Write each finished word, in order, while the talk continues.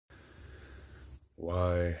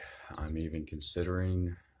Why I'm even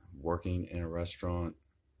considering working in a restaurant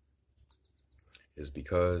is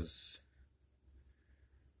because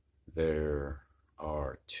there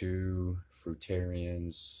are two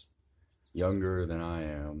fruitarians younger than I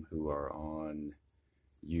am who are on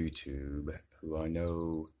YouTube who I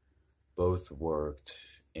know both worked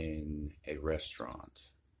in a restaurant.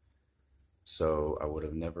 So I would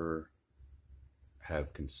have never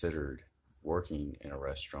have considered working in a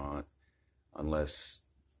restaurant unless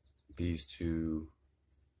these two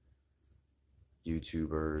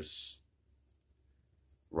YouTubers,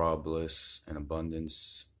 Rob Bliss and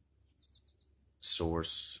Abundance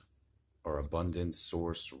Source, or Abundance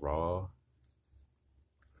Source Raw,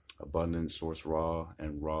 Abundance Source Raw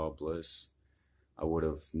and Raw Bliss, I would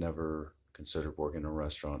have never considered working in a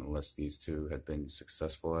restaurant unless these two had been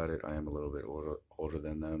successful at it. I am a little bit older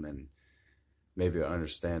than them, and maybe I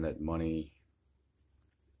understand that money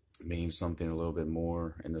means something a little bit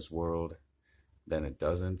more in this world than it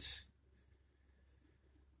doesn't.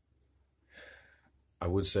 I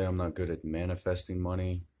would say I'm not good at manifesting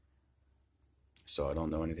money, so I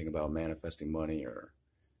don't know anything about manifesting money or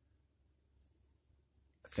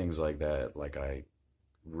things like that. Like, I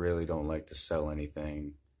really don't like to sell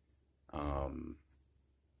anything. I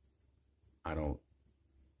don't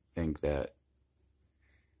think that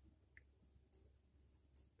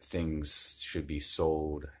things should be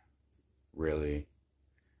sold, really.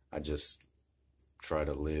 I just try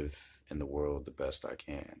to live in the world the best I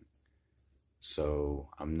can. So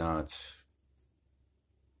I'm not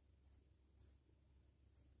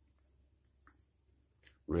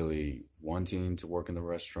really wanting to work in the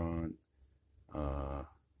restaurant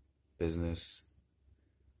business,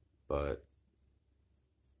 but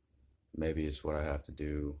maybe it's what I have to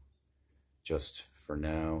do just for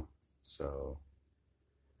now. So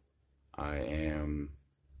I am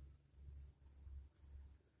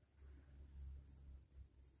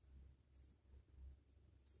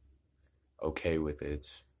okay with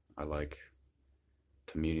it. I like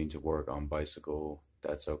commuting to work on bicycle.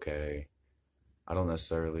 That's okay. I don't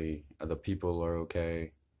necessarily, the people are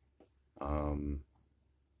okay.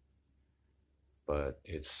 But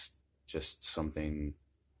it's just something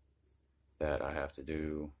that I have to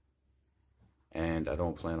do. And I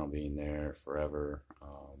don't plan on being there forever.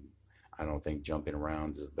 I don't think jumping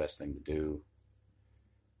around is the best thing to do.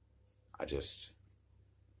 I just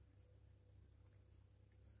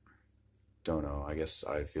don't know. I guess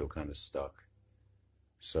I feel kind of stuck.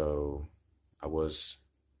 So I was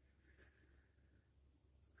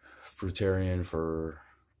fruitarian for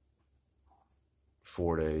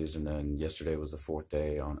 4 days, and then yesterday was the fourth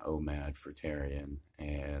day on OMAD fruitarian,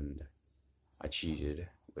 and I cheated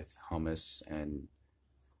with hummus and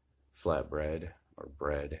flatbread or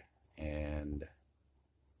bread, and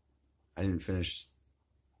I didn't finish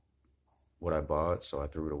what I bought, so I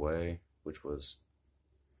threw it away, which was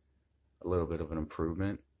a little bit of an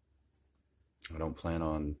improvement. I don't plan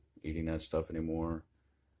on eating that stuff anymore.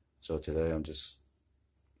 So today I'm just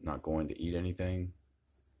not going to eat anything.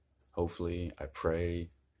 Hopefully, I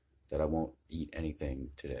pray that I won't eat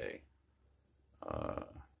anything today.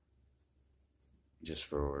 Just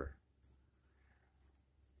for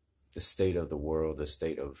the state of the world, the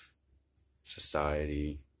state of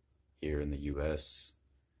society here in the US.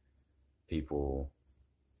 People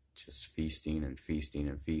just feasting and feasting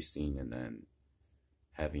and feasting, and then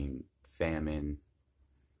having famine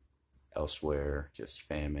elsewhere, just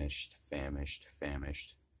famished.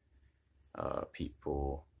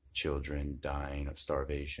 People, children dying of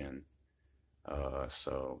starvation.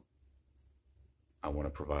 So I want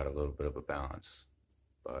to provide a little bit of a balance,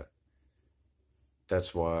 but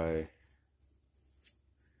that's why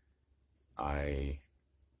I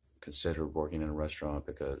considered working in a restaurant,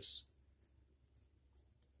 because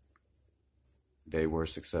they were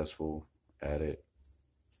successful at it.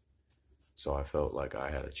 So I felt like I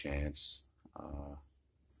had a chance.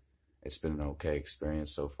 It's been an okay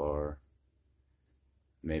experience so far.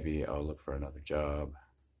 Maybe I'll look for another job.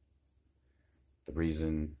 The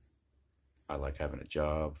reason I like having a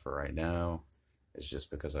job for right now is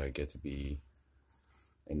just because I get to be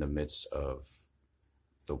in the midst of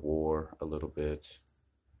the war a little bit,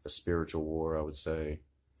 a spiritual war, I would say.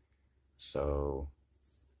 So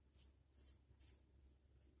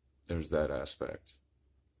there's that aspect.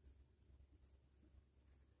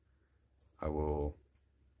 I will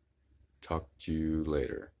talk to you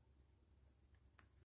later.